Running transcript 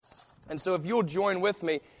And so if you'll join with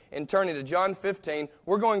me in turning to John 15,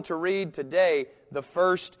 we're going to read today the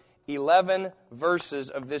first 11 verses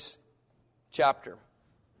of this chapter.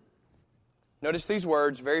 Notice these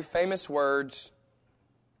words, very famous words.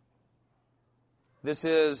 This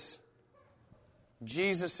is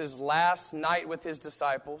Jesus' last night with His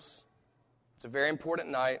disciples. It's a very important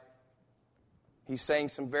night. He's saying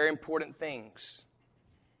some very important things.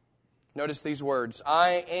 Notice these words.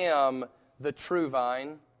 I am the true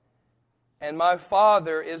vine, and my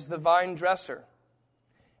Father is the vine dresser.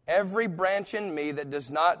 Every branch in me that does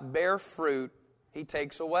not bear fruit, He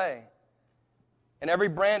takes away. And every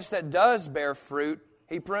branch that does bear fruit,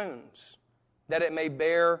 He prunes, that it may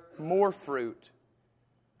bear more fruit.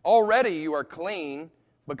 Already you are clean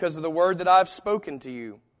because of the word that I've spoken to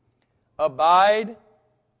you. Abide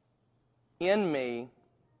in me,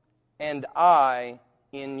 and I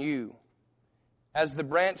in you. As the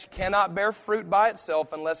branch cannot bear fruit by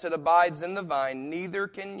itself unless it abides in the vine, neither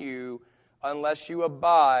can you unless you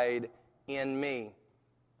abide in me.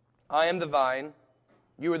 I am the vine,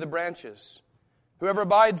 you are the branches. Whoever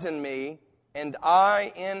abides in me, and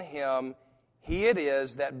I in him, he it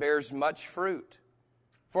is that bears much fruit.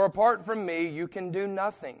 For apart from me, you can do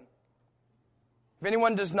nothing. If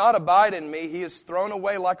anyone does not abide in me, he is thrown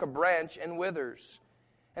away like a branch and withers.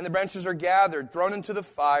 And the branches are gathered, thrown into the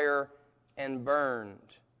fire, and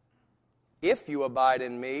burned. If you abide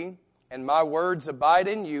in me, and my words abide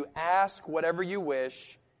in you, ask whatever you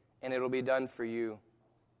wish, and it will be done for you.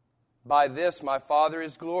 By this my Father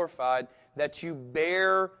is glorified, that you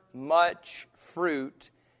bear much fruit,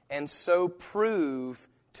 and so prove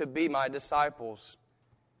to be my disciples.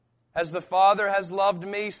 As the Father has loved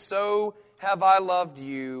me, so have I loved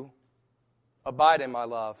you. Abide in my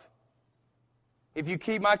love. If you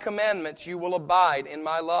keep my commandments, you will abide in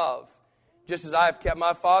my love, just as I have kept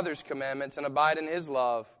my Father's commandments and abide in His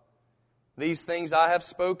love. These things I have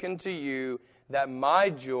spoken to you, that my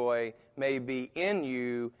joy may be in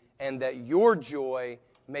you, and that your joy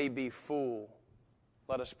may be full.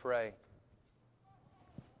 Let us pray.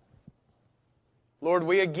 Lord,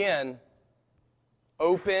 we again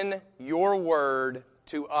open your word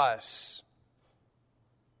to us.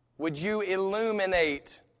 Would you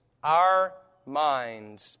illuminate our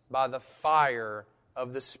minds by the fire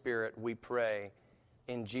of the Spirit, we pray.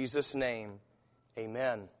 In Jesus' name,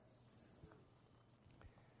 amen.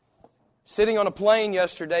 Sitting on a plane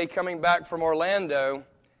yesterday coming back from Orlando,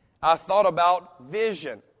 I thought about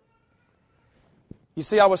vision. You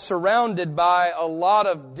see, I was surrounded by a lot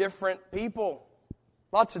of different people.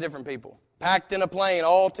 Lots of different people. Packed in a plane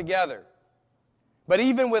all together. But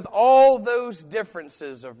even with all those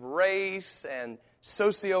differences of race and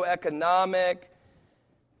socioeconomic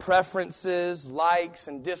preferences, likes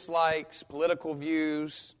and dislikes, political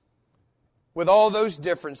views, with all those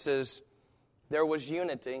differences, there was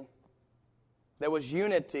unity. There was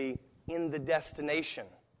unity in the destination.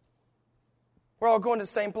 We're all going to the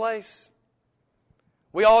same place.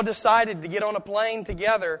 We all decided to get on a plane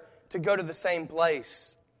together to go to the same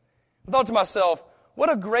place. I thought to myself,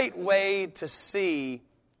 what a great way to see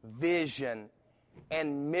vision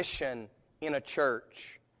and mission in a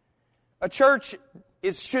church. A church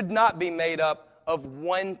should not be made up of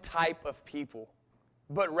one type of people,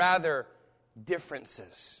 but rather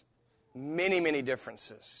differences. Many, many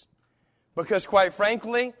differences. Because quite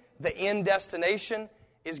frankly, the end destination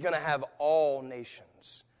is going to have all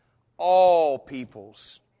nations, all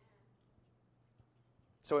peoples.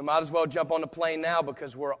 So we might as well jump on the plane now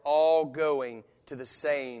because we're all going to the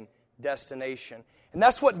same destination. And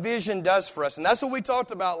that's what vision does for us. And that's what we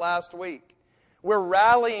talked about last week. We're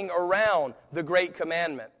rallying around the Great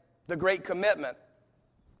Commandment, the Great Commitment,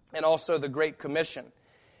 and also the Great Commission.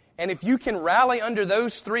 And if you can rally under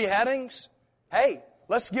those three headings, hey,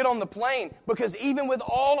 let's get on the plane. Because even with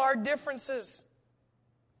all our differences,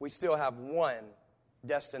 we still have one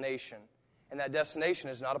destination. And that destination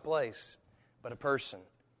is not a place, but a person.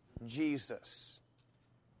 Jesus,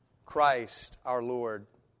 Christ our Lord.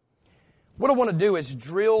 What I want to do is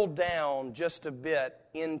drill down just a bit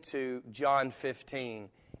into John 15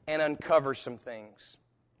 and uncover some things.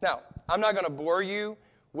 Now, I'm not going to bore you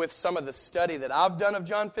with some of the study that I've done of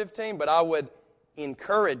John 15, but I would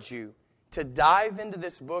encourage you to dive into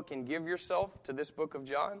this book and give yourself to this book of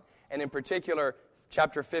John. And in particular,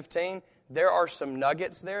 chapter 15, there are some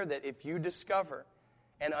nuggets there that if you discover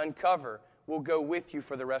and uncover, will go with you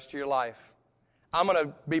for the rest of your life. I'm going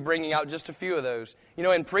to be bringing out just a few of those. You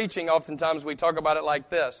know, in preaching, oftentimes we talk about it like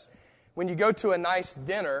this. When you go to a nice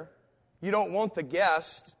dinner, you don't want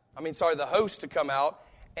the host to come out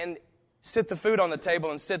and sit the food on the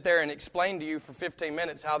table and sit there and explain to you for 15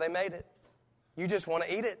 minutes how they made it. You just want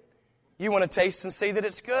to eat it. You want to taste and see that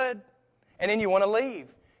it's good. And then you want to leave.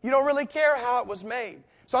 You don't really care how it was made.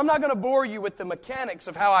 So I'm not going to bore you with the mechanics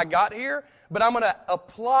of how I got here, but I'm going to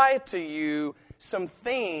apply to you some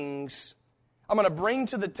things. I'm going to bring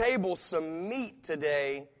to the table some meat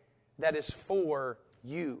today that is for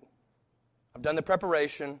you. I've done the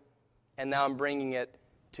preparation, and now I'm bringing it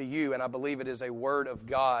to you, and I believe it is a word of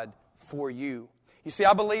God for you. You see,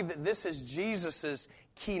 I believe that this is Jesus'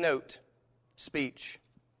 keynote speech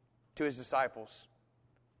to His disciples.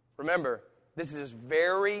 Remember, this is His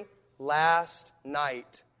very last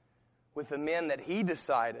night with the men that He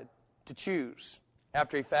decided to choose.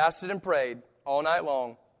 After He fasted and prayed all night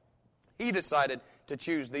long, He decided to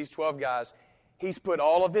choose these 12 guys. He's put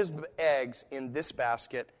all of His eggs in this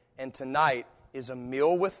basket, and tonight is a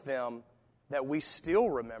meal with them that we still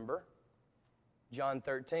remember, John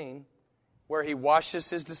 13, where He washes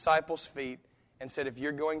His disciples' feet and said, if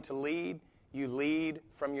you're going to lead, you lead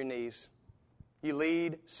from your knees. You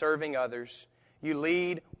lead serving others. You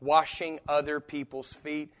lead washing other people's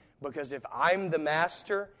feet, because if I'm the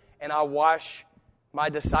master and I wash my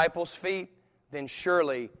disciples' feet, then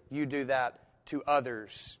surely you do that to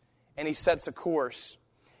others. And He sets a course.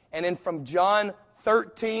 And then from John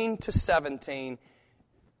 13 to 17,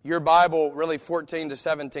 your Bible, really 14 to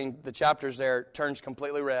 17, the chapters there, turns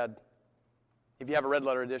completely red. If you have a red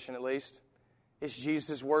letter edition at least. It's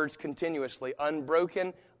Jesus' words continuously,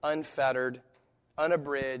 unbroken, unfettered,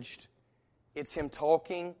 unabridged. It's Him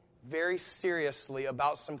talking very seriously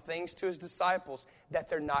about some things to His disciples that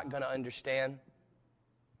they're not going to understand.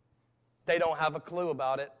 They don't have a clue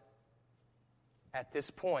about it at this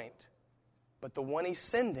point. But the one He's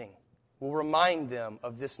sending will remind them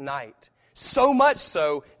of this night. So much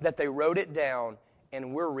so that they wrote it down,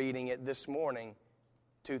 and we're reading it this morning,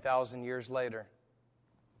 2,000 years later.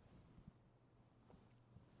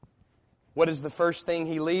 What is the first thing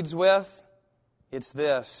He leads with? It's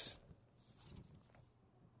this: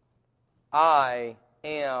 I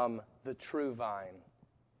am the true vine.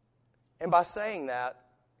 And by saying that,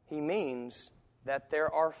 He means that there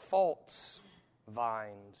are false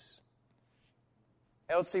vines.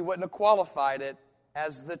 Else He wouldn't have qualified it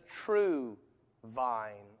as the true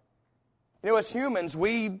vine. You know, as humans,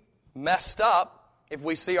 we messed up if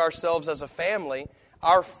we see ourselves as a family.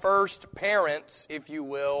 Our first parents, if you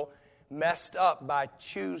will, messed up by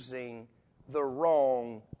choosing the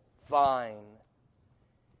wrong vine.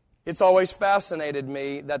 It's always fascinated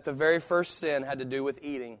me that the very first sin had to do with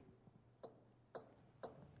eating.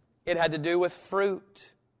 It had to do with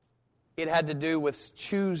fruit. It had to do with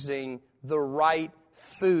choosing the right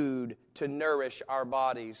food to nourish our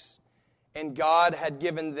bodies. And God had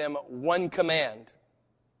given them one command,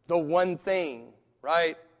 the one thing,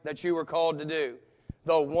 right, that you were called to do.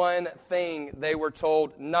 The one thing they were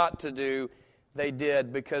told not to do, they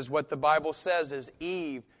did, because what the Bible says is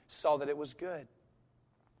Eve saw that it was good.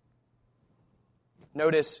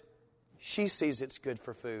 Notice, she sees it's good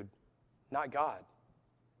for food, not God.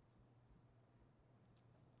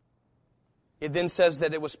 It then says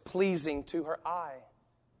that it was pleasing to her eye,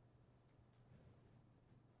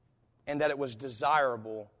 and that it was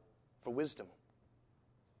desirable for wisdom.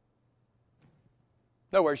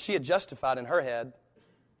 In other words, she had justified in her head,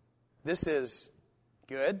 this is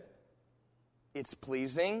good, it's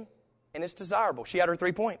pleasing, and it's desirable. She had her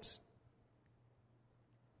 3 points.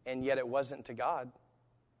 And yet it wasn't to God.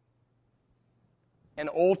 And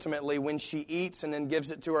ultimately, when she eats and then gives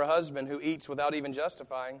it to her husband, who eats without even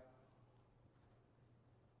justifying,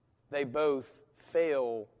 they both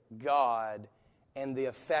fail God, and the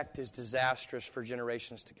effect is disastrous for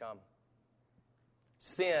generations to come.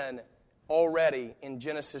 Sin, already in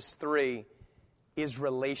Genesis 3, is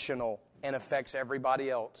relational and affects everybody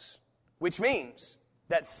else. Which means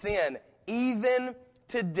that sin, even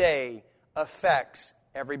today, affects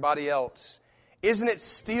everybody else. Isn't it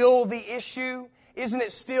still the issue? Isn't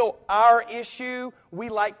it still our issue? We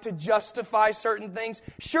like to justify certain things.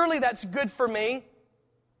 Surely that's good for me.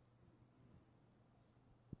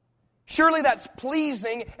 Surely that's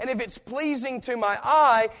pleasing, and if it's pleasing to my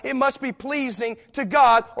eye, it must be pleasing to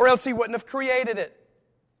God, or else He wouldn't have created it.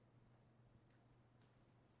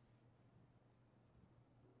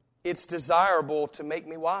 It's desirable to make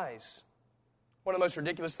me wise. One of the most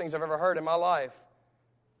ridiculous things I've ever heard in my life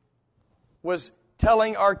was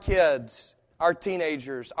telling our kids, our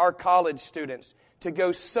teenagers, our college students to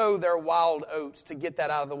go sow their wild oats to get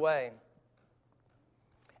that out of the way.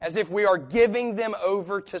 As if we are giving them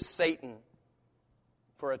over to Satan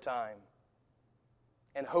for a time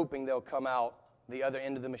and hoping they'll come out the other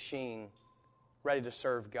end of the machine ready to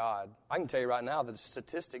serve God. I can tell you right now that the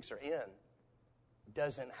statistics are in. It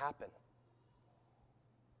doesn't happen.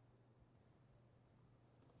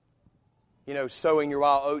 sowing your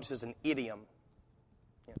wild oats is an idiom.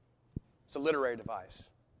 It's a literary device.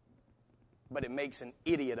 But it makes an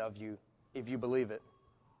idiot of you if you believe it.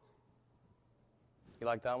 You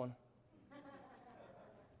like that one?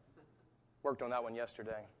 Worked on that one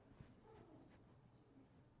yesterday.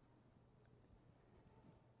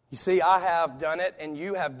 You see, I have done it and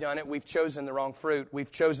you have done it. We've chosen the wrong fruit.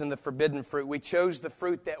 We've chosen the forbidden fruit. We chose the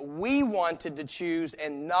fruit that we wanted to choose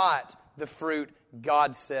and not the fruit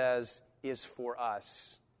God says is for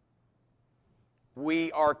us.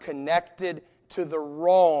 We are connected to the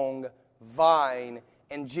wrong vine.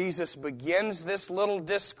 And Jesus begins this little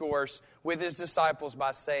discourse with His disciples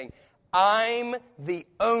by saying, I'm the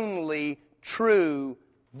only true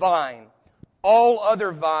vine. All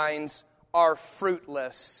other vines are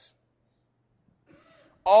fruitless.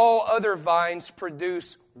 All other vines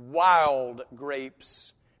produce wild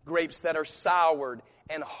grapes, grapes that are soured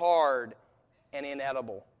and hard and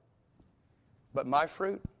inedible. But my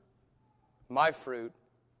fruit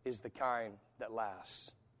is the kind that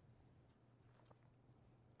lasts.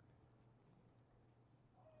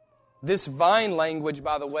 This vine language,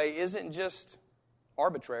 by the way, isn't just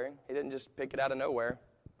arbitrary. He didn't just pick it out of nowhere.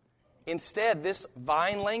 Instead, this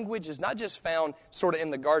vine language is not just found sort of in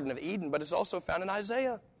the Garden of Eden, but it's also found in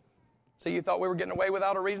Isaiah. So you thought we were getting away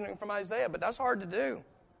without a reasoning from Isaiah, but that's hard to do.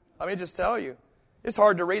 Let me just tell you. It's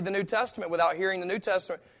hard to read the New Testament without hearing the New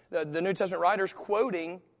Testament writers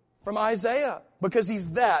quoting from Isaiah, because he's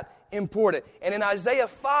that important. And in Isaiah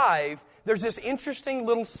 5, there's this interesting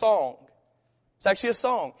little song. It's actually a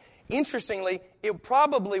song. Interestingly, it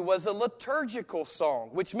probably was a liturgical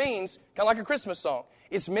song, which means kind of like a Christmas song.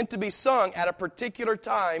 It's meant to be sung at a particular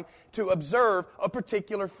time to observe a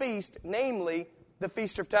particular feast, namely the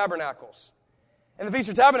Feast of Tabernacles. And the Feast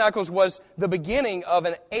of Tabernacles was the beginning of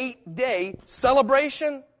an 8-day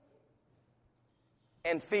celebration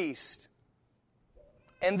and feast.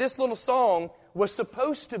 And this little song was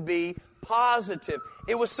supposed to be positive.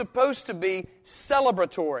 It was supposed to be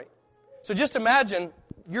celebratory. So just imagine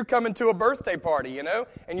you're coming to a birthday party,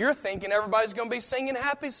 and you're thinking everybody's going to be singing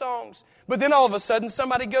happy songs. But then all of a sudden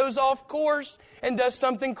somebody goes off course and does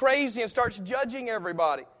something crazy and starts judging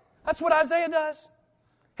everybody. That's what Isaiah does.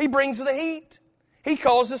 He brings the heat. He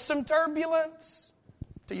causes some turbulence,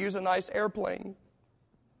 to use a nice airplane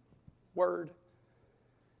word.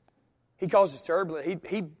 He causes turbulence.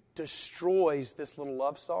 He destroys this little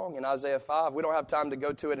love song in Isaiah 5. We don't have time to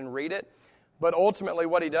go to it and read it. But ultimately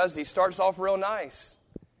what he does, he starts off real nice.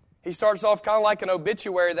 He starts off kind of like an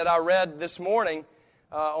obituary that I read this morning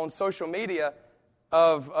on social media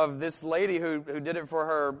of this lady who did it for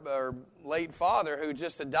her late father who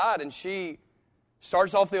just had died. And she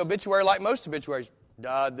starts off the obituary like most obituaries.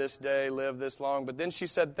 Died this day, lived this long. But then she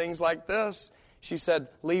said things like this. She said,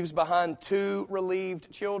 leaves behind 2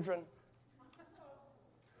 relieved children.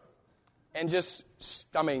 And just,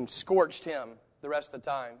 scorched him the rest of the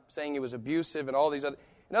time, saying he was abusive and all these other...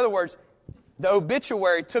 In other words, the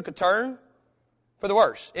obituary took a turn for the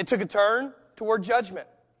worse. It took a turn toward judgment.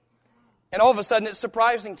 And all of a sudden it's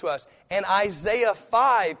surprising to us. And Isaiah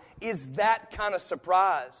 5 is that kind of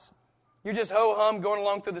surprise. You're just ho-hum going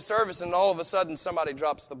along through the service and all of a sudden somebody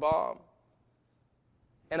drops the bomb.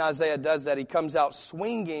 And Isaiah does that. He comes out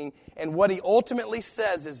swinging, and what he ultimately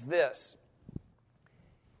says is this: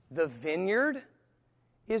 the vineyard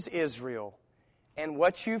is Israel, and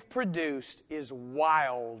what you've produced is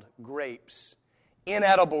wild grapes,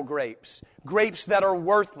 inedible grapes, grapes that are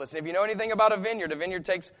worthless. And if you know anything about a vineyard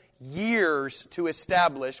takes years to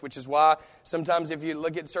establish, which is why sometimes if you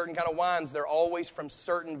look at certain kind of wines, they're always from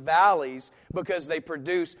certain valleys because they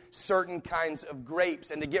produce certain kinds of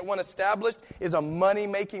grapes. And to get one established is a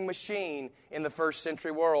money-making machine in the first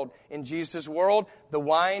century world. In Jesus' world, the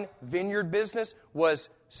wine vineyard business was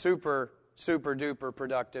super, super duper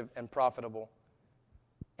productive and profitable.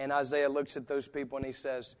 And Isaiah looks at those people and he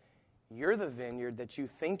says, you're the vineyard that you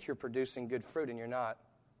think you're producing good fruit and you're not.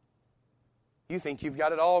 You think you've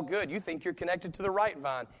got it all good. You think you're connected to the right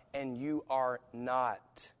vine, and you are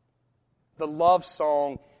not. The love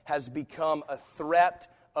song has become a threat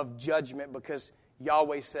of judgment because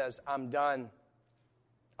Yahweh says, I'm done.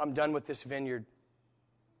 I'm done with this vineyard.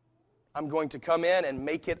 I'm going to come in and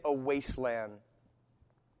make it a wasteland.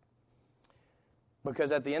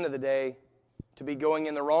 Because at the end of the day, to be going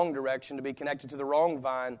in the wrong direction, to be connected to the wrong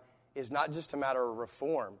vine, is not just a matter of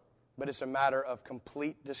reform, but it's a matter of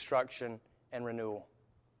complete destruction and renewal.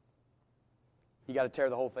 You got to tear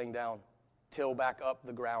the whole thing down, till back up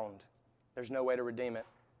the ground. There's no way to redeem it.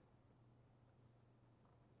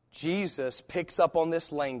 Jesus picks up on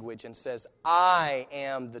this language and says, I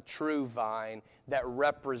am the true vine that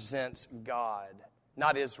represents God,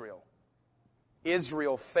 not Israel.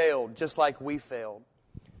 Israel failed just like we failed.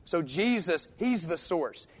 So Jesus, He's the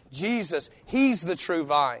source. Jesus, He's the true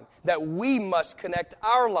vine that we must connect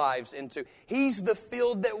our lives into. He's the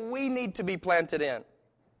field that we need to be planted in.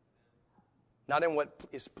 Not in what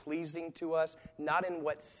is pleasing to us, not in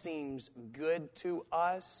what seems good to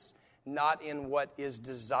us, not in what is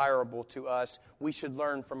desirable to us. We should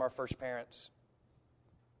learn from our first parents.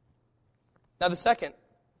 Now the second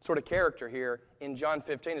sort of character here in John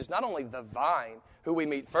 15 is not only the vine, who we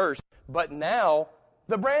meet first, but now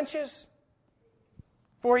the branches.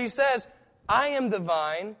 For He says, I am the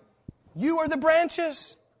vine, you are the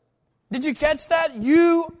branches. Did you catch that?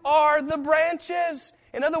 You are the branches.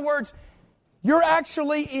 In other words, you're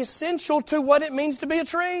actually essential to what it means to be a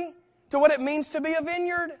tree, to what it means to be a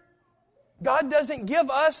vineyard. God doesn't give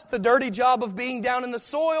us the dirty job of being down in the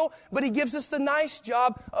soil, but He gives us the nice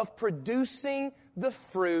job of producing the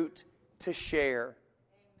fruit to share.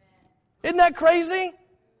 Amen. Isn't that crazy?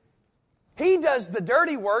 He does the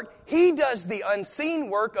dirty work. He does the unseen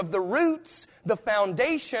work of the roots, the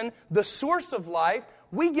foundation, the source of life.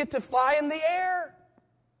 We get to fly in the air.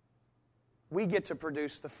 We get to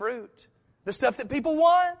produce the fruit. The stuff that people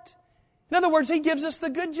want. In other words, He gives us the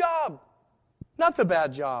good job, not the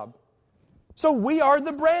bad job. So we are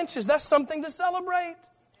the branches. That's something to celebrate.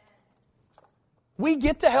 We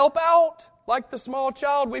get to help out, like the small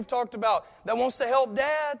child we've talked about that wants to help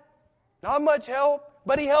Dad. Not much help,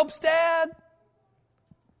 but he helps Dad.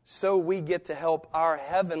 So we get to help our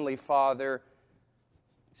Heavenly Father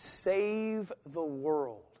save the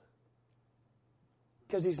world.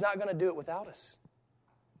 Because He's not going to do it without us.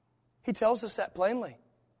 He tells us that plainly.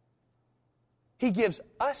 He gives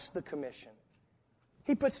us the commission.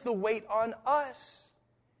 He puts the weight on us.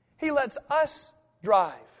 He lets us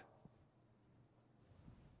drive.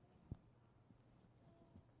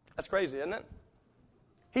 That's crazy, isn't it?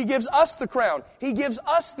 He gives us the crown. He gives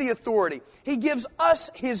us the authority. He gives us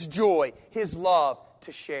His joy, His love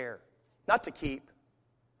to share. Not to keep.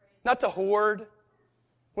 Not to hoard.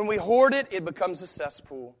 When we hoard it, it becomes a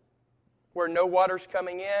cesspool. Where no water's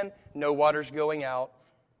coming in, no water's going out.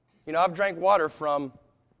 You know, I've drank water from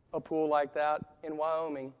a pool like that in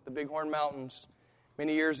Wyoming, the Bighorn Mountains.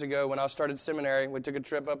 Many years ago when I started seminary, we took a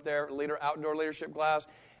trip up there, outdoor leadership class,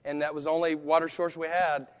 and that was the only water source we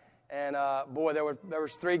had. And boy, there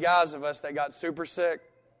was 3 guys of us that got super sick.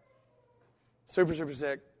 Super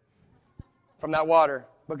sick from that water.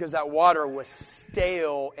 Because that water was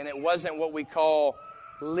stale and it wasn't what we call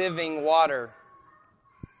living water.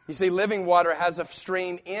 You see, living water has a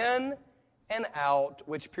stream in and out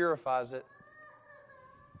which purifies it.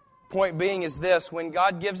 Point being is this, when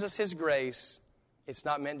God gives us His grace, it's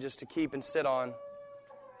not meant just to keep and sit on.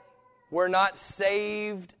 We're not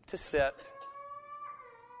saved to sit.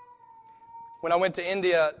 When I went to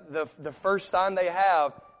India, the first sign they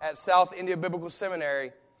have at South India Biblical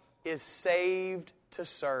Seminary is saved to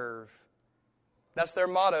serve. That's their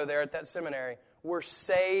motto there at that seminary. We're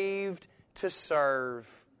saved to serve,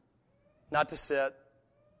 not to sit.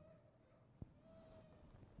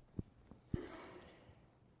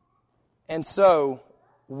 And so,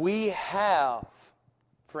 we have,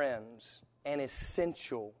 friends, an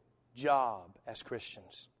essential job as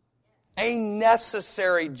Christians. A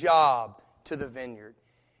necessary job to the vineyard.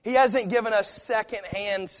 He hasn't given us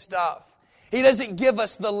second-hand stuff. He doesn't give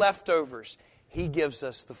us the leftovers. He gives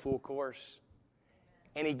us the full course.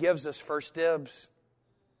 And He gives us first dibs.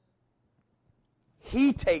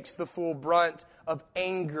 He takes the full brunt of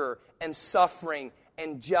anger and suffering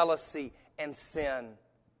and jealousy and sin.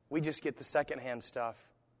 We just get the second-hand stuff.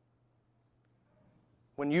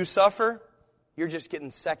 When you suffer, you're just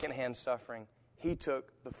getting second-hand suffering. He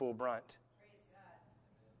took the full brunt.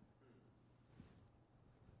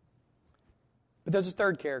 But there's a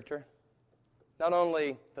third character. Not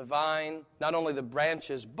only the vine, not only the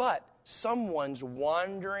branches, but someone's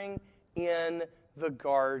wandering in the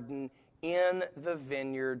garden, in the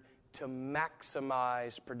vineyard to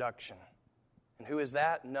maximize production. And who is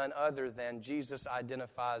that? None other than Jesus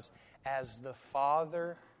identifies as the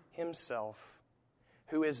Father Himself,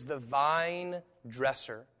 who is the vine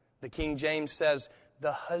dresser. The King James says,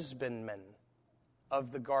 the husbandman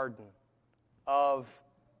of the garden, of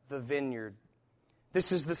the vineyard.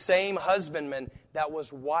 This is the same husbandman that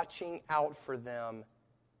was watching out for them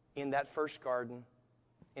in that first garden,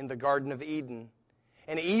 in the Garden of Eden.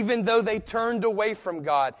 And even though they turned away from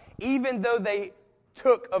God, even though they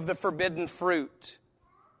took of the forbidden fruit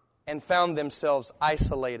and found themselves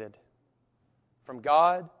isolated from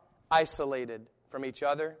God, isolated from each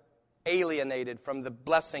other, alienated from the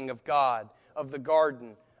blessing of God, of the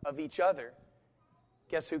garden, of each other,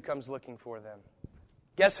 guess who comes looking for them?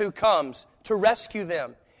 Guess who comes to rescue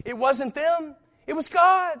them? It wasn't them. It was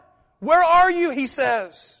God. Where are you, he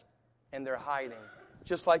says. And they're hiding,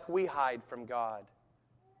 just like we hide from God.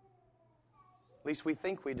 At least we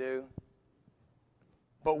think we do.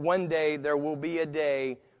 But one day there will be a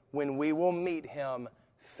day when we will meet Him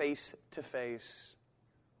face to face.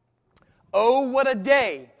 Oh, what a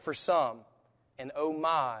day for some, and oh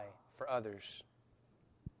my for others.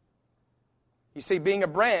 You see, being a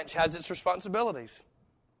branch has its responsibilities.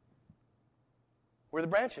 We're the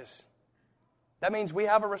branches. That means we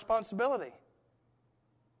have a responsibility.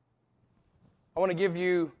 I want to give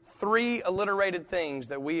you 3 alliterated things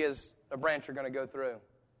that we as a branch are going to go through.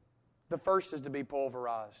 The first is to be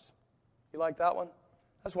pulverized. You like that one?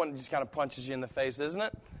 That's one that just kind of punches you in the face, isn't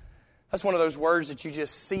it? That's one of those words that you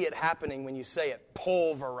just see it happening when you say it.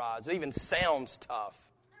 Pulverized. It even sounds tough.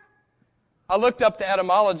 I looked up the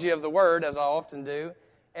etymology of the word, as I often do,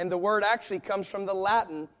 and the word actually comes from the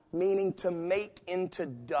Latin meaning to make into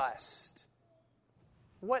dust.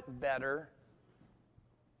 What better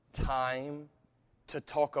time to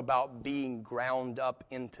talk about being ground up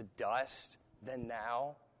into dust than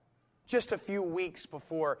now? Just a few weeks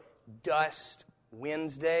before Dust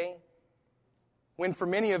Wednesday, when for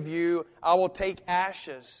many of you, I will take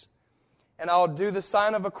ashes and I'll do the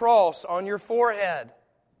sign of a cross on your forehead.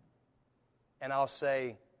 And I'll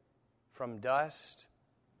say, from dust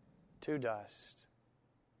to dust.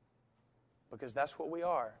 Because that's what we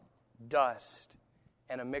are. Dust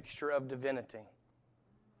and a mixture of divinity.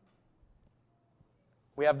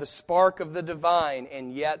 We have the spark of the divine,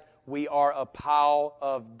 and yet we are a pile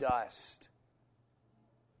of dust.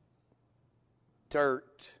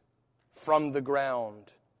 Dirt from the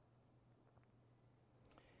ground.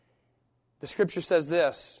 The Scripture says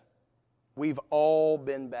this, we've all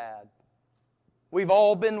been bad. We've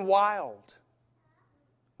all been wild.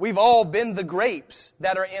 We've all been the grapes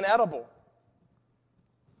that are inedible.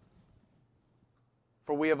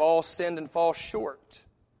 For we have all sinned and fall short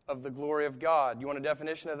of the glory of God. You want a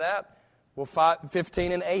definition of that? Well,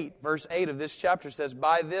 15 and 8, verse 8 of this chapter says,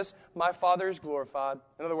 by this my Father is glorified.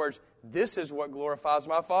 In other words, this is what glorifies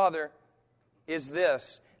my Father, is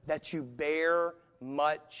this, that you bear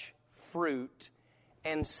much fruit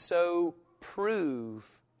and so prove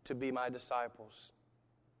to be my disciples.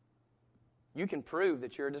 You can prove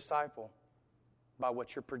that you're a disciple by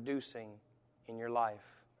what you're producing in your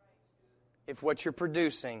life. If what you're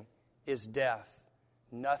producing is death,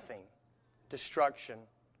 nothing, destruction,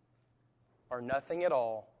 or nothing at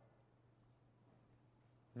all,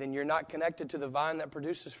 then you're not connected to the vine that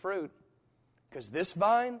produces fruit. Because this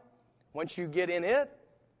vine, once you get in it,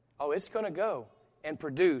 it's going to go and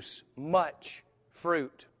produce much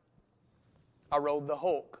fruit. I rode the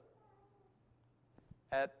Hulk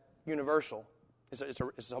at Universal.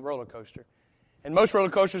 It's a roller coaster. And most roller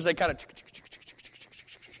coasters, they kind of...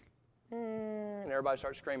 and everybody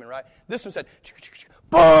starts screaming, right? This one said,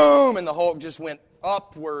 boom! And the Hulk just went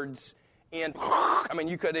upwards. And,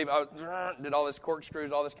 you could even... did all this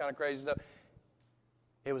corkscrews, all this kind of crazy stuff.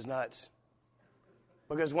 It was nuts.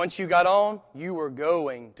 Because once you got on, you were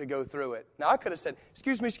going to go through it. Now, I could have said,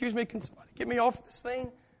 excuse me, can somebody get me off this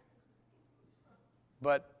thing?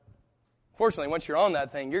 But, fortunately, once you're on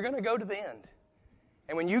that thing, you're going to go to the end.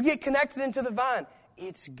 And when you get connected into the vine,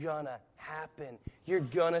 it's going to happen. You're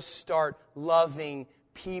going to start loving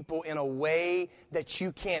people in a way that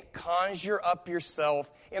you can't conjure up yourself,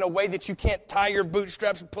 in a way that you can't tie your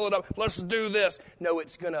bootstraps and pull it up. Let's do this. No,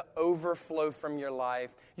 it's going to overflow from your life.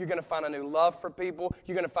 You're going to find a new love for people.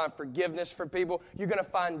 You're going to find forgiveness for people. You're going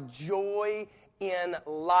to find joy in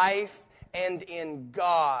life and in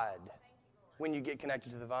God when you get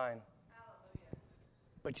connected to the vine.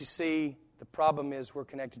 But you see, the problem is we're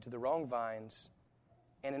connected to the wrong vines.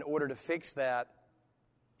 And in order to fix that,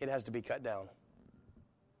 it has to be cut down.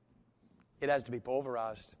 It has to be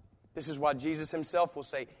pulverized. This is why Jesus himself will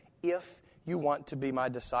say, if you want to be my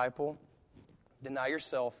disciple, deny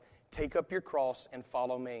yourself, take up your cross, and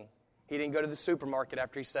follow me. He didn't go to the supermarket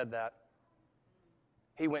after he said that.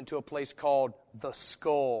 He went to a place called the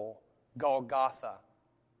Skull, Golgotha,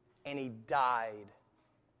 and he died.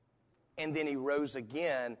 And then he rose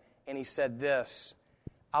again, and he said this,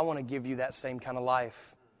 I want to give you that same kind of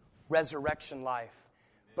life, resurrection life.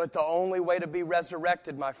 But the only way to be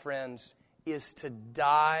resurrected, my friends, is to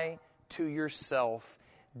die to yourself.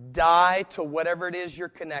 Die to whatever it is you're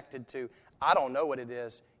connected to. I don't know what it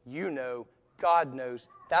is. You know. God knows.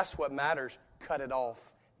 That's what matters. Cut it off.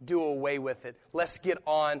 Do away with it. Let's get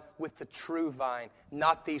on with the true vine,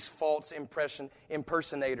 not these false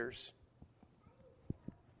impersonators.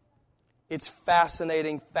 It's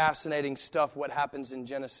fascinating, fascinating stuff what happens in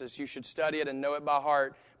Genesis. You should study it and know it by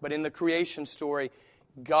heart. But in the creation story,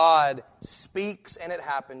 God speaks and it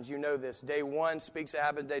happens. You know this. Day 1 speaks, it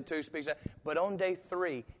happens. Day 2 speaks, it happens. But on day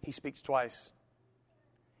 3, He speaks twice.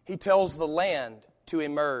 He tells the land to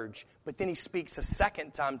emerge. But then He speaks a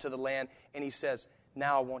second time to the land and He says,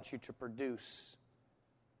 now I want you to produce.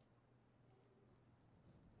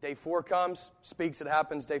 Day 4 comes, speaks, it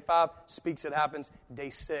happens. Day 5, speaks, it happens. Day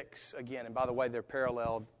 6, again. And by the way, they're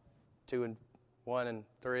paralleled. 2 and 1 and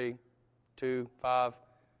 3, 2, 5,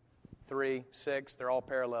 3, 6. They're all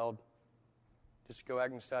paralleled. Just go back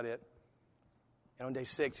and study it. And on day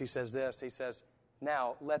 6, He says this. He says,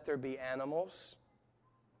 now let there be animals,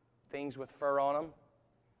 things with fur on them,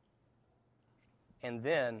 and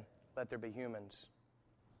then let there be humans.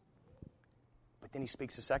 But then He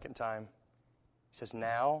speaks a second time. He says,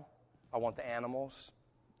 now I want the animals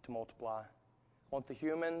to multiply. I want the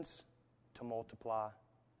humans to multiply.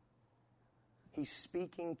 He's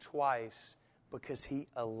speaking twice because He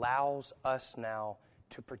allows us now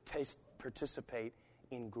to participate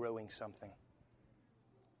in growing something.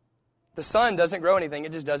 The sun doesn't grow anything.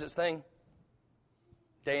 It just does its thing.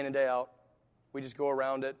 Day in and day out. We just go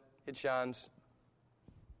around it. It shines.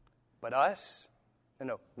 But us?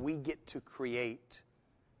 No, we get to create.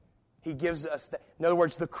 He gives us that. In other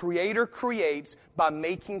words, the Creator creates by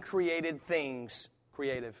making created things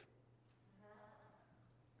creative.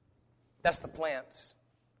 That's the plants.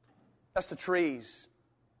 That's the trees.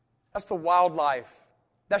 That's the wildlife.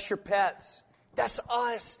 That's your pets. That's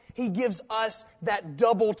us. He gives us that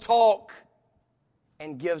double talk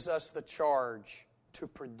and gives us the charge to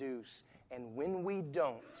produce. And when we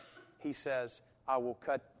don't, He says, I will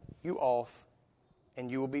cut you off and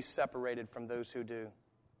you will be separated from those who do.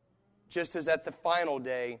 Just as at the final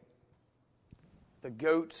day, the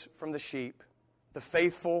goats from the sheep, the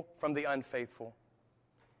faithful from the unfaithful.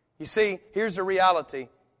 You see, here's the reality.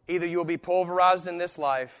 Either you'll be pulverized in this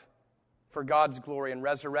life for God's glory and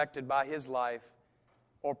resurrected by His life,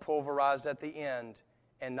 or pulverized at the end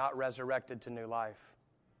and not resurrected to new life,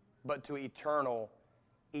 but to eternal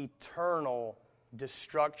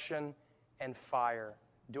destruction and fire.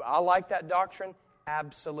 Do I like that doctrine?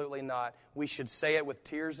 Absolutely not. We should say it with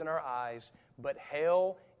tears in our eyes, but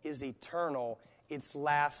hell is eternal. It's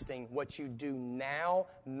lasting. What you do now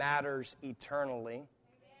matters eternally. Amen.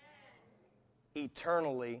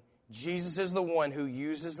 Eternally. Jesus is the one who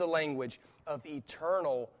uses the language of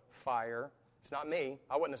eternal fire. It's not me.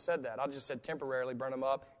 I wouldn't have said that. I just said temporarily burn them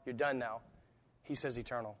up. You're done now. He says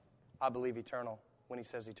eternal. I believe eternal when He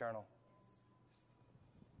says eternal.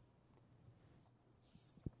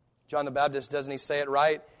 John the Baptist, doesn't he say it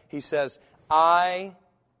right? He says, I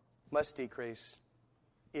must decrease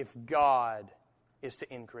if God is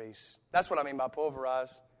to increase. That's what I mean by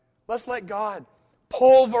pulverize. Let's let God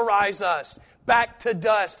pulverize us back to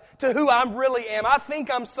dust, to who I really am. I think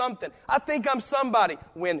I'm something. I think I'm somebody.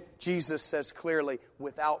 When Jesus says clearly,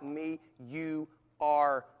 without me, you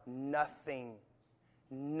are nothing.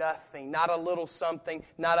 Nothing. Not a little something.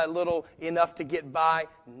 Not a little enough to get by.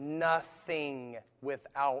 Nothing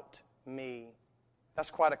without me.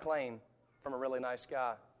 That's quite a claim from a really nice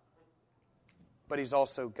guy. But He's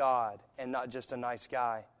also God and not just a nice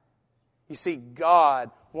guy. You see,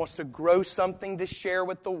 God wants to grow something to share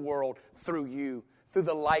with the world through you, through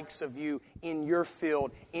the likes of you, in your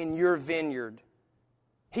field, in your vineyard.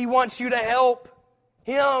 He wants you to help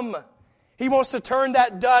Him. He wants to turn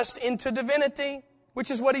that dust into divinity,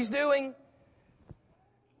 which is what He's doing.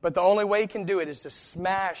 But the only way He can do it is to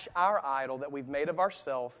smash our idol that we've made of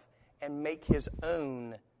ourselves and make His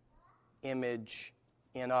own image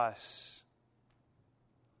in us.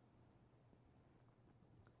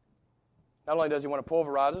 Not only does He want to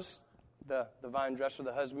pulverize us, the vine dresser,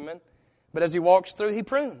 the husbandman, but as He walks through, He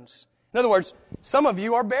prunes. In other words, some of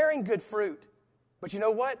you are bearing good fruit. But you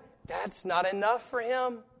know what? That's not enough for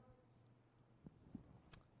Him.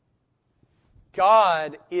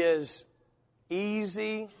 God is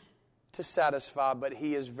easy to satisfy, but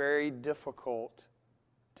He is very difficult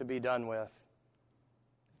to be done with.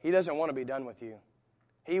 He doesn't want to be done with you.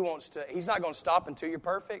 He's not going to stop until you're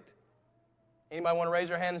perfect. Anybody want to raise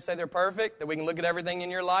their hand and say they're perfect? That we can look at everything in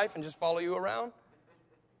your life and just follow you around?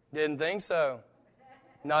 Didn't think so.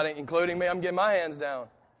 Not including me. I'm getting my hands down.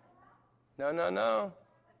 No.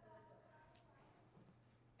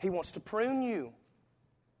 He wants to prune you.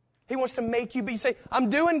 He wants to make you say, I'm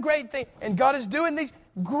doing great things. And God is doing these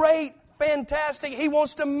great, fantastic. He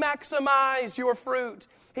wants to maximize your fruit.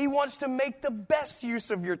 He wants to make the best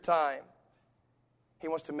use of your time. He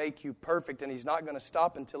wants to make you perfect, and He's not going to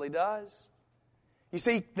stop until He does. You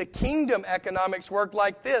see, the kingdom economics work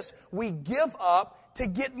like this. We give up to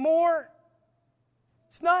get more.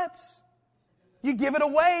 It's nuts. You give it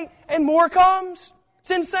away and more comes.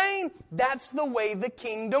 It's insane. That's the way the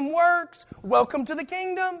kingdom works. Welcome to the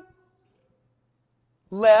kingdom.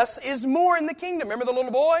 Less is more in the kingdom. Remember the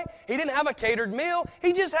little boy? He didn't have a catered meal.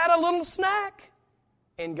 He just had a little snack.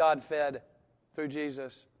 And God fed, through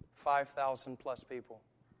Jesus, 5,000 plus people.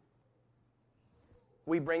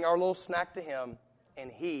 We bring our little snack to Him,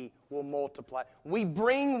 and He will multiply. We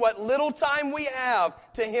bring what little time we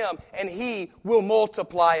have to Him, and He will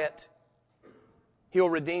multiply it. He'll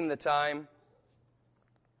redeem the time.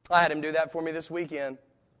 I had Him do that for me this weekend.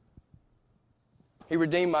 He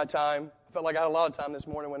redeemed my time. I felt like I had a lot of time this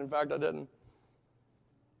morning when in fact I didn't.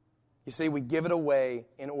 You see, we give it away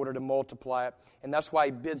in order to multiply it. And that's why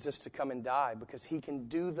He bids us to come and die, because He can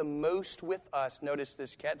do the most with us. Notice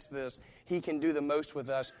this, catch this. He can do the most with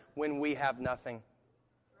us when we have nothing.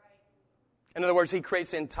 In other words, He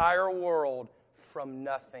creates the entire world from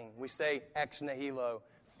nothing. We say ex nihilo,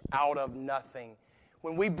 out of nothing.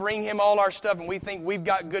 When we bring Him all our stuff and we think we've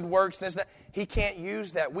got good works and this and that, He can't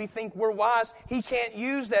use that. We think we're wise. He can't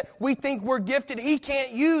use that. We think we're gifted. He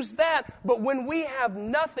can't use that. But when we have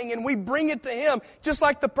nothing and we bring it to Him, just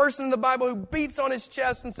like the person in the Bible who beats on his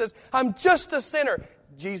chest and says, I'm just a sinner.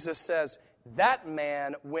 Jesus says, that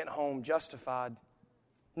man went home justified.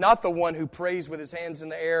 Not the one who prays with his hands in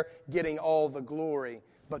the air, getting all the glory.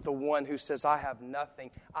 But the one who says, I have nothing,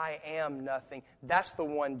 I am nothing. That's the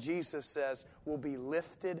one Jesus says will be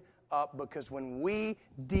lifted up, because when we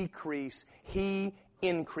decrease, He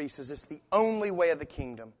increases. It's the only way of the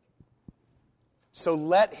kingdom. So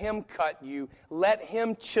let Him cut you. Let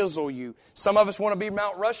Him chisel you. Some of us want to be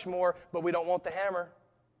Mount Rushmore, but we don't want the hammer.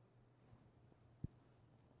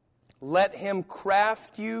 Let Him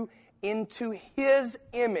craft you into His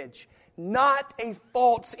image. Not a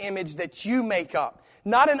false image that you make up.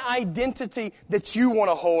 Not an identity that you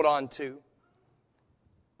want to hold on to.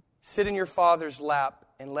 Sit in your Father's lap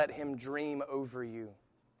and let Him dream over you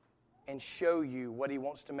and show you what He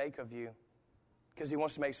wants to make of you. Because He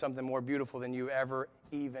wants to make something more beautiful than you ever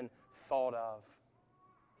even thought of.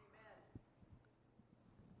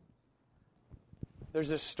 There's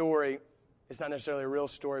this story. It's not necessarily a real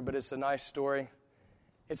story, but it's a nice story.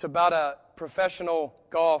 It's about a professional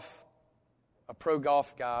a pro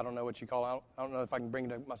golf guy. I don't know what you call it. I don't know if I can bring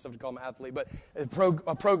myself to call him an athlete, but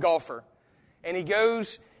a pro golfer. And he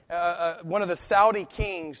goes, one of the Saudi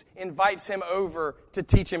kings invites him over to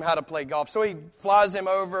teach him how to play golf. So he flies him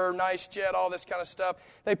over, nice jet, all this kind of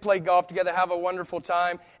stuff. They play golf together, have a wonderful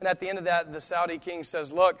time. And at the end of that, the Saudi king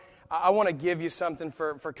says, look, I want to give you something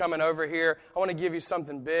for coming over here. I want to give you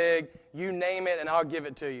something big. You name it and I'll give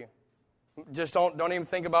it to you. Just don't even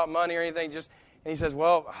think about money or anything. And he says,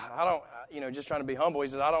 well, I don't, just trying to be humble. He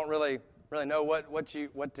says, I don't really know what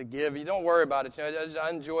to give. You don't worry about it. I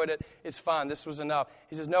enjoyed it. It's fine. This was enough.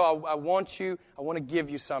 He says, no, I want to give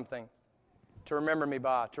you something to remember me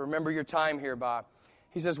by, to remember your time here by.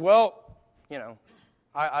 He says, well,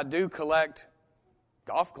 I do collect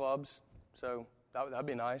golf clubs, so that'd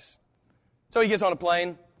be nice. So he gets on a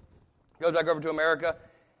plane, goes back over to America.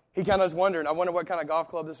 He kind of was wondering, I wonder what kind of golf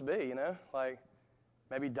club this would be, like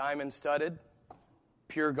maybe diamond studded,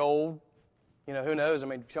 pure gold. Who knows? I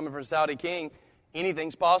mean, coming from a Saudi king,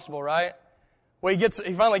 anything's possible, right? Well,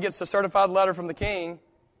 he finally gets a certified letter from the king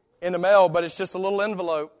in the mail, but it's just a little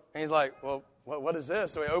envelope. And he's like, well, what is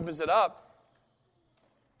this? So he opens it up,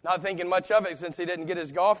 not thinking much of it since he didn't get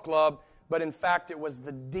his golf club, but in fact it was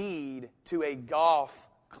the deed to a golf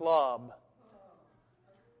club.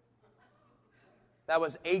 That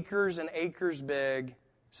was acres and acres big,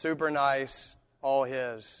 super nice, all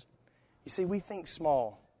his. You see, we think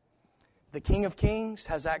small. The King of Kings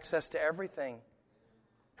has access to everything.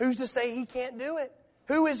 Who's to say He can't do it?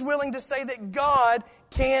 Who is willing to say that God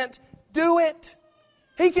can't do it?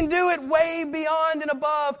 He can do it way beyond and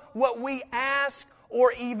above what we ask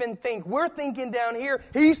or even think. We're thinking down here.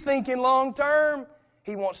 He's thinking long term.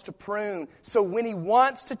 He wants to prune. So when He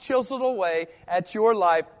wants to chisel away at your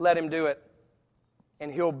life, let Him do it.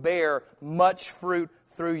 And He'll bear much fruit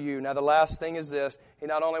through you. Now the last thing is this. He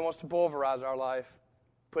not only wants to pulverize our life,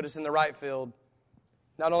 put us in the right field.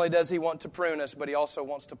 Not only does He want to prune us, but He also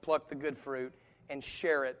wants to pluck the good fruit and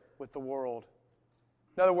share it with the world.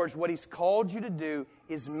 In other words, what He's called you to do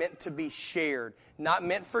is meant to be shared. Not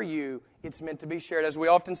meant for you, it's meant to be shared. As we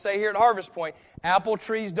often say here at Harvest Point, apple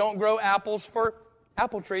trees don't grow apples for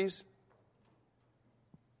apple trees.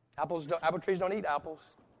 Apple trees don't eat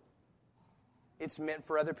apples. It's meant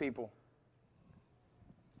for other people.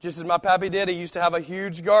 Just as my pappy did, he used to have a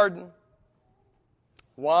huge garden.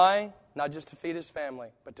 Why? not just to feed his family,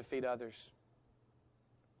 but to feed others.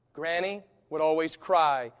 Granny would always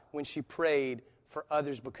cry when she prayed for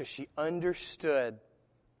others because she understood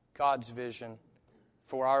God's vision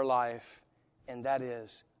for our life, and that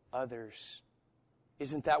is others.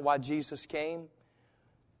 Isn't that why Jesus came?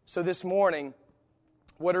 So this morning,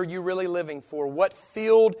 what are you really living for? What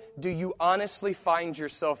field do you honestly find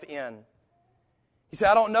yourself in? You say,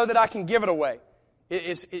 I don't know that I can give it away.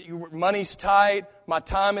 Money's tight. My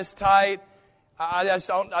time is tight. I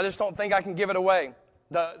just don't think I can give it away.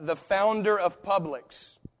 The founder of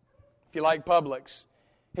Publix, if you like Publix,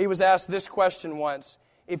 he was asked this question once.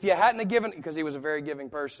 If you hadn't given, because he was a very giving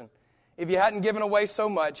person, if you hadn't given away so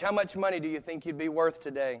much, how much money do you think you'd be worth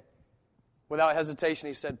today? Without hesitation,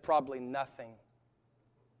 he said, probably nothing.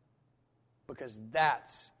 Because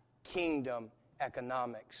that's kingdom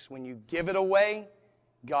economics. When you give it away,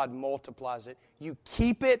 God multiplies it. You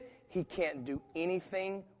keep it, He can't do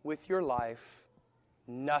anything with your life.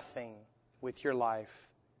 Nothing with your life.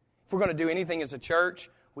 If we're going to do anything as a church,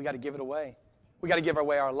 we got to give it away. We got to give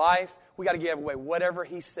away our life. We got to give away whatever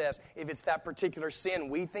He says. If it's that particular sin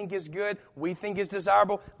we think is good, we think is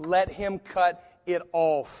desirable, let Him cut it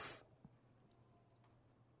off.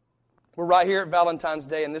 We're right here at Valentine's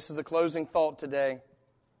Day, and this is the closing thought today.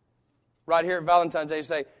 Right here at Valentine's Day, you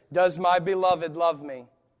say, does my beloved love me?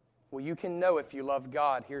 Well, you can know if you love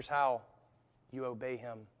God. Here's how. You obey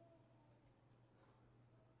Him.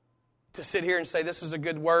 To sit here and say, this is a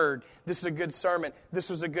good word, this is a good sermon, this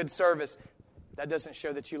was a good service, that doesn't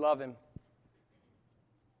show that you love Him.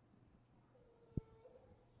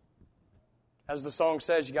 As the song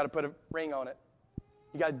says, you got to put a ring on it.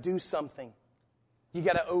 You got to do something. You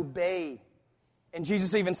got to obey. And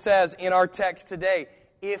Jesus even says in our text today,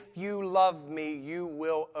 if you love me, you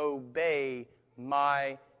will obey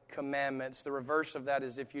my commandments. The reverse of that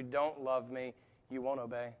is if you don't love me, you won't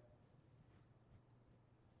obey.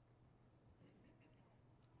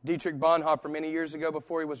 Dietrich Bonhoeffer, many years ago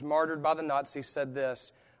before he was martyred by the Nazis, said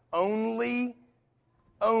this, only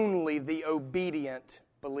the obedient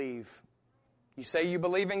believe. You say you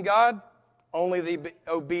believe in God? Only the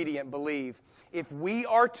obedient believe. If we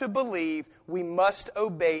are to believe, we must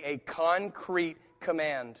obey a concrete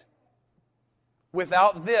command.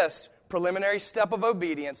 Without this preliminary step of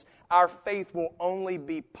obedience, our faith will only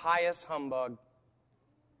be pious humbug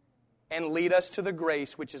and lead us to the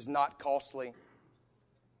grace which is not costly.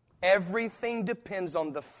 Everything depends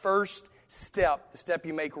on the first step, the step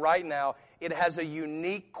you make right now. It has a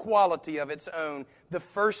unique quality of its own. The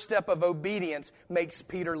first step of obedience makes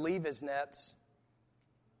Peter leave his nets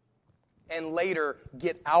and later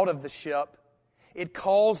get out of the ship. It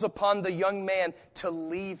calls upon the young man to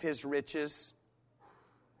leave his riches.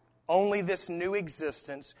 Only this new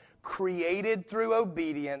existence, created through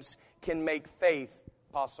obedience, can make faith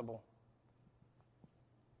possible.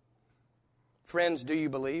 Friends, do you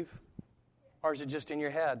believe? Or is it just in your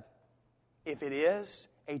head? If it is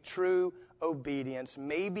a true obedience,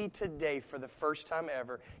 maybe today, for the first time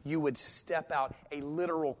ever, you would step out, a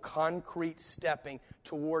literal concrete stepping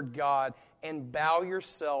toward God, and bow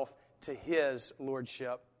yourself to His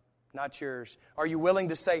lordship, not yours. Are you willing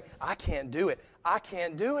to say, I can't do it. I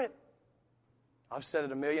can't do it. I've said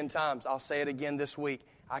it 1,000,000 times. I'll say it again this week.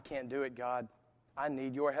 I can't do it, God. I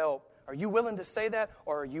need your help. Are you willing to say that,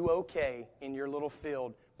 or are you okay in your little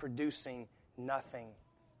field producing nothing?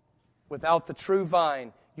 Without the true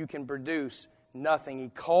vine, you can produce nothing. He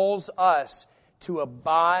calls us to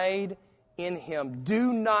abide in Him.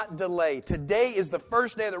 Do not delay. Today is the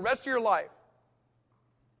first day of the rest of your life.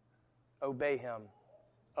 Obey Him.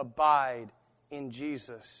 Abide in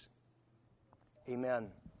Jesus. Amen.